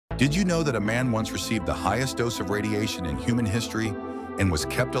Did you know that a man once received the highest dose of radiation in human history and was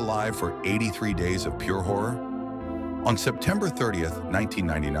kept alive for 83 days of pure horror? On September 30th,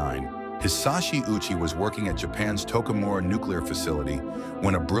 1999, Hisashi Ouchi was working at Japan's Tokamura nuclear facility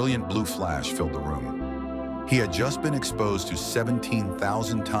when a brilliant blue flash filled the room. He had just been exposed to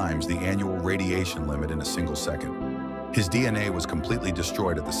 17,000 times the annual radiation limit in a single second. His DNA was completely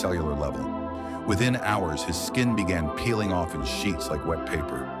destroyed at the cellular level. Within hours, his skin began peeling off in sheets like wet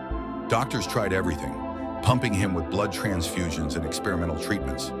paper. Doctors tried everything, pumping him with blood transfusions and experimental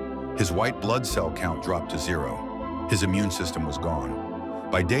treatments. His white blood cell count dropped to 0. His immune system was gone.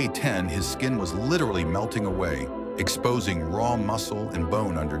 By day 10, his skin was literally melting away, exposing raw muscle and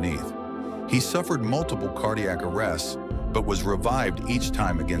bone underneath. He suffered multiple cardiac arrests, but was revived each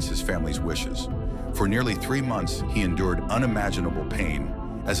time against his family's wishes. For nearly 3 months, he endured unimaginable pain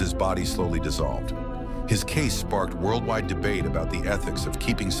as his body slowly dissolved. His case sparked worldwide debate about the ethics of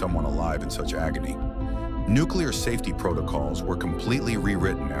keeping someone alive in such agony. Nuclear safety protocols were completely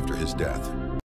rewritten after his death.